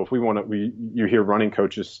 right? So if you hear running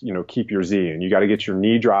coaches, keep your Z, and you got to get your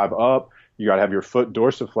knee drive up, you got to have your foot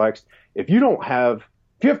dorsiflexed. If you have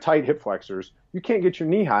tight hip flexors, you can't get your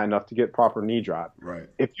knee high enough to get proper knee drive. Right.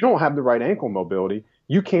 If you don't have the right ankle mobility,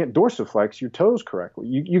 you can't dorsiflex your toes correctly.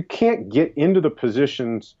 You can't get into the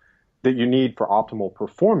positions that you need for optimal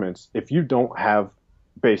performance if you don't have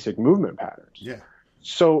basic movement patterns. Yeah.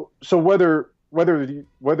 So whether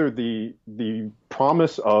the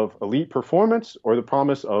promise of elite performance or the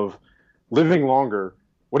promise of living longer,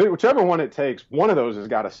 whichever one it takes, one of those has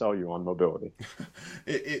got to sell you on mobility.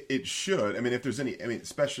 It should. If there's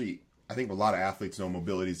especially, I think a lot of athletes know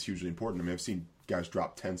mobility is hugely important. I've seen guys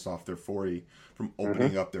drop tenths off their 40 from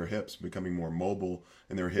opening up their hips, becoming more mobile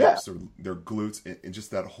in their hips or their glutes, and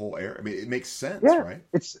just that whole area. It makes sense, right?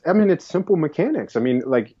 It's simple mechanics. I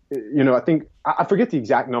think, I forget the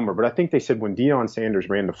exact number, but I think they said when Deion Sanders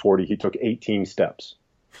ran the 40, he took 18 steps.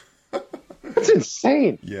 That's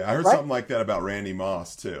insane. Yeah, I heard something like that about Randy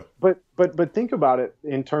Moss too. But think about it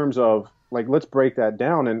in terms of, like, let's break that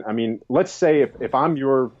down. And let's say if I'm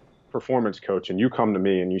your performance coach and you come to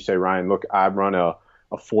me and you say, Ryan, look, I run a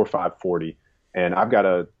 4.540 and I've got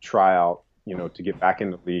to try out, to get back in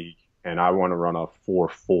the league, and I want to run a 4.4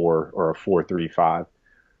 or a 4.35.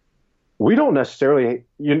 We don't necessarily,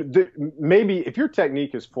 maybe if your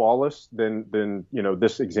technique is flawless, then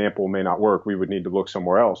this example may not work. We would need to look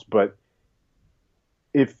somewhere else. But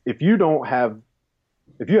if you have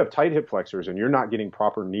tight hip flexors and you're not getting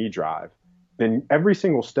proper knee drive, then every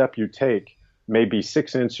single step you take may be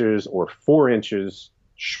 6 inches or 4 inches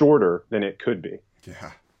shorter than it could be.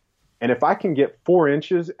 Yeah. And if I can get 4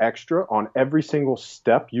 inches extra on every single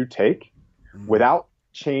step you take without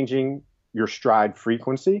changing your stride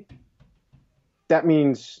frequency, that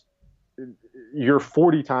means your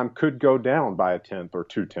 40 time could go down by 1/10 or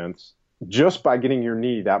 2/10 just by getting your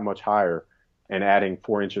knee that much higher and adding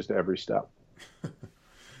 4 inches to every step.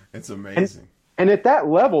 It's amazing. And at that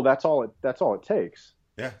level, that's all it takes.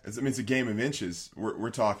 Yeah, it's a game of inches. We're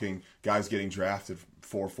talking guys getting drafted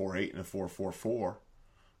 4.48 and a 4.44,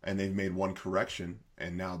 and they've made one correction,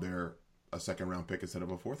 and now they're a second-round pick instead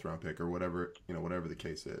of a fourth-round pick, or whatever the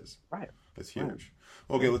case is. Right. That's huge.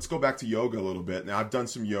 Okay, let's go back to yoga a little bit. Now, I've done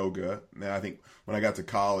some yoga, and I think when I got to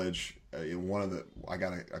college, I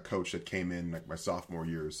got a coach that came in like my sophomore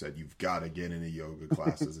year and said, "You've got to get into yoga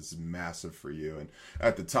classes. This is massive for you." And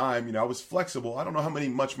at the time, I was flexible. I don't know how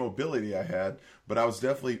much mobility I had, but I was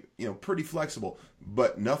definitely, pretty flexible,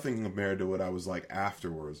 but nothing compared to what I was like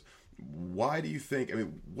afterwards. Why do you think,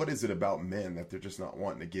 what is it about men that they're just not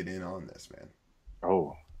wanting to get in on this, man?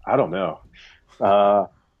 Oh, I don't know.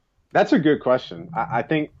 That's a good question.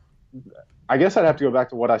 I guess I'd have to go back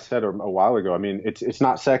to what I said a while ago. It's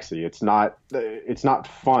not sexy. It's not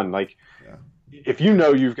fun. Like, if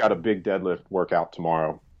you've got a big deadlift workout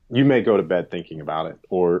tomorrow, you may go to bed thinking about it,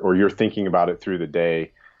 or you're thinking about it through the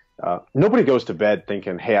day. Nobody goes to bed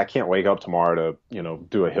thinking, hey, I can't wake up tomorrow to,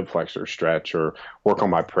 do a hip flexor stretch or work on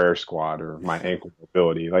my prayer squat or my ankle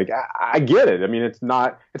mobility. Like, I get it.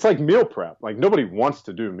 It's like meal prep. Like, nobody wants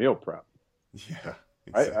to do meal prep. Yeah.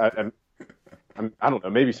 Exactly. I don't know.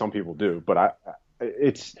 Maybe some people do, but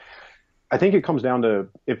I think it comes down to,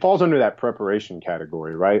 it falls under that preparation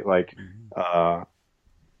category, right? Like,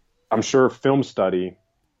 I'm sure film study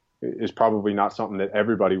is probably not something that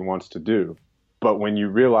everybody wants to do. But when you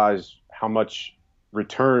realize how much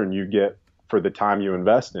return you get for the time you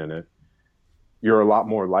invest in it, you're a lot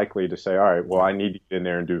more likely to say, all right, well, I need to get in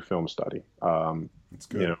there and do film study. That's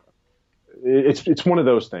good. It's one of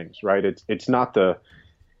those things, right? It's not the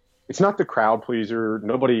crowd pleaser.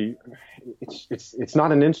 It's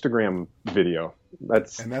not an Instagram video.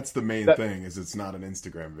 That's the main thing, is it's not an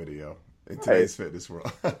Instagram video in today's fitness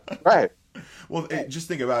world. Right. Well, just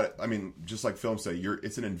think about it. Just like film study,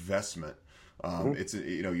 it's an investment. It's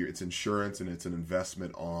it's insurance, and it's an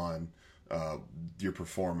investment on your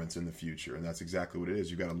performance in the future. And that's exactly what it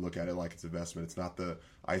is. You got to look at it like it's investment. It's not the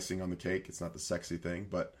icing on the cake. It's not the sexy thing,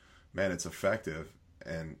 but man, it's effective,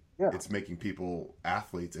 and it's making people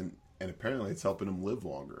athletes, and apparently it's helping them live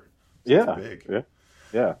longer. So it's big.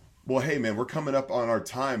 Yeah. Well, hey man, we're coming up on our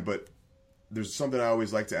time, but there's something I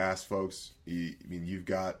always like to ask folks. I mean, you've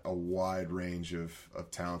got a wide range of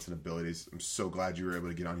talents and abilities. I'm so glad you were able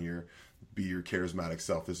to get on here, be your charismatic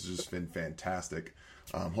self. This has just been fantastic.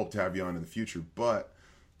 Hope to have you on in the future. But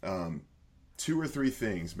 2 or 3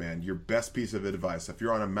 things, man, your best piece of advice. If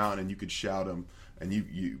you're on a mountain and you could shout them, and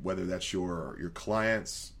you whether that's your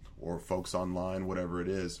clients or folks online, whatever it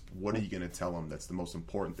is, what are you going to tell them that's the most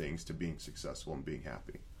important things to being successful and being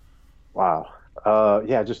happy? Wow.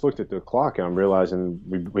 I just looked at the clock and I'm realizing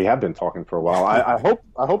we have been talking for a while. I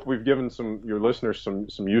hope we've given your listeners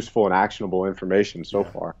some useful and actionable information so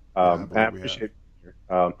far. And I appreciate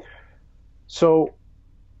it. So,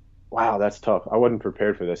 wow, that's tough. I wasn't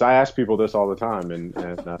prepared for this. I ask people this all the time, and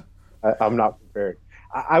I'm not prepared.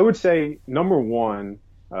 I would say number one,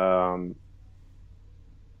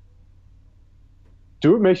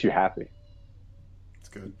 do what makes you happy. That's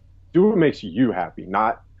good. Do what makes you happy,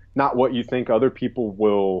 not what you think other people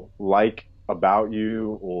will like about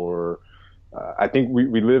you, or I think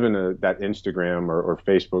we live in that Instagram or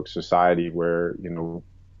Facebook society where,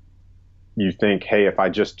 you think, hey, if I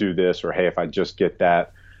just do this, or hey, if I just get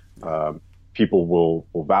that, people will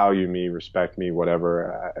value me, respect me,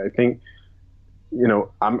 whatever. I think,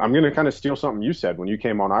 I'm going to kind of steal something you said when you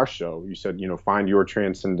came on our show. You said, find your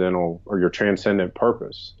transcendental or your transcendent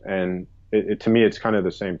purpose. And to me, it's kind of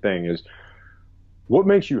the same thing. Is what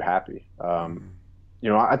makes you happy?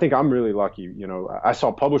 I think I'm really lucky. I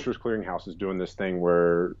saw Publishers Clearinghouse is doing this thing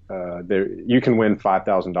where you can win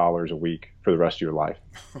 $5,000 a week for the rest of your life.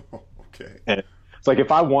 Okay. And it's like,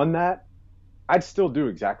 if I won that, I'd still do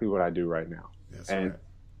exactly what I do right now. Yes,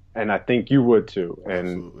 and I think you would too. And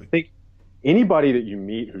absolutely. I think anybody that you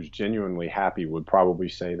meet who's genuinely happy would probably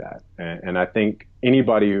say that. And I think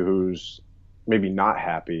anybody who's maybe not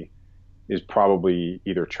happy is probably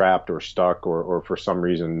either trapped or stuck or for some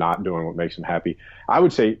reason not doing what makes them happy. I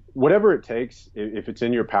would say whatever it takes, if it's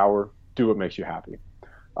in your power, do what makes you happy.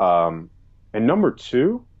 And number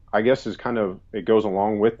 2, I guess it goes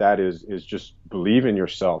along with that is just believe in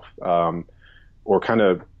yourself, or kind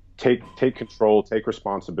of take control, take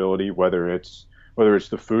responsibility, whether it's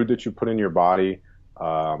the food that you put in your body,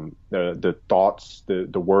 the thoughts,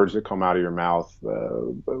 the words that come out of your mouth,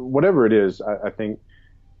 whatever it is. I think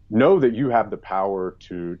know that you have the power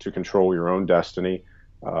to control your own destiny,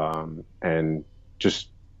 and just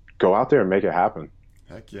go out there and make it happen.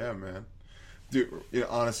 Heck yeah, man. Dude,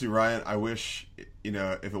 honestly, Ryan, I wish,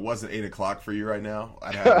 if it wasn't 8 o'clock for you right now,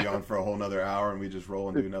 I'd have you on for a whole nother hour and we just roll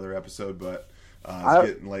and do another episode, but it's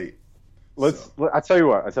getting late. I tell you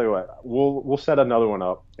what, we'll set another one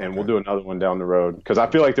up and we'll do another one down the road, because I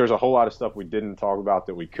feel like there's a whole lot of stuff we didn't talk about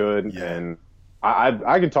that we could. Yeah. And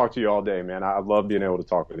I can talk to you all day, man. I love being able to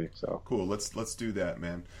talk with you. So cool. Let's do that,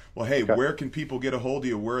 man. Well, hey, where can people get a hold of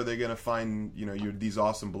you? Where are they going to find, these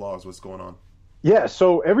awesome blogs? What's going on? Yeah,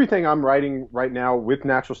 so everything I'm writing right now with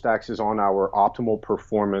Natural Stacks is on our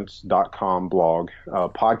optimalperformance.com blog.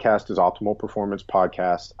 Podcast is Optimal Performance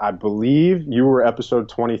Podcast. I believe you were episode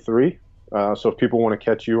 23. So if people want to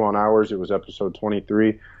catch you on ours, it was episode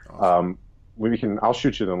 23. Awesome. I'll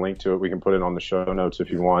shoot you the link to it. We can put it on the show notes if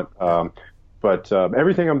you want. But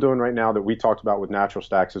everything I'm doing right now that we talked about with Natural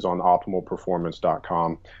Stacks is on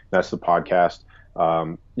optimalperformance.com. That's the podcast.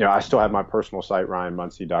 I still have my personal site,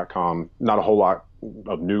 ryanmunsey.com. Not a whole lot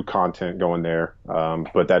of new content going there,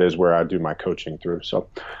 but that is where I do my coaching through. So,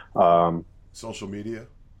 social media,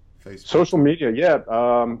 Facebook. Social media, yeah.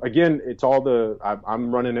 Again, it's all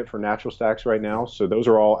I'm running it for Natural Stacks right now, so those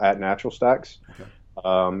are all at Natural Stacks. Okay.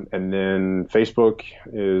 And then Facebook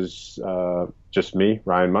is just me,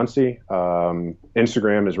 Ryan Munsey.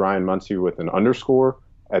 Instagram is Ryan Munsey with an underscore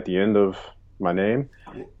at the end of my name.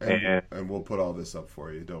 And we'll put all this up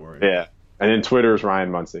for you. Don't worry. Yeah. And then Twitter is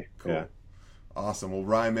Ryan Munsey. Cool. Yeah. Awesome. Well,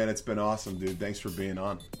 Ryan, man, it's been awesome, dude. Thanks for being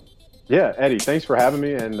on. Yeah, Eddie, thanks for having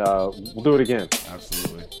me, and we'll do it again.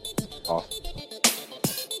 Absolutely. Awesome.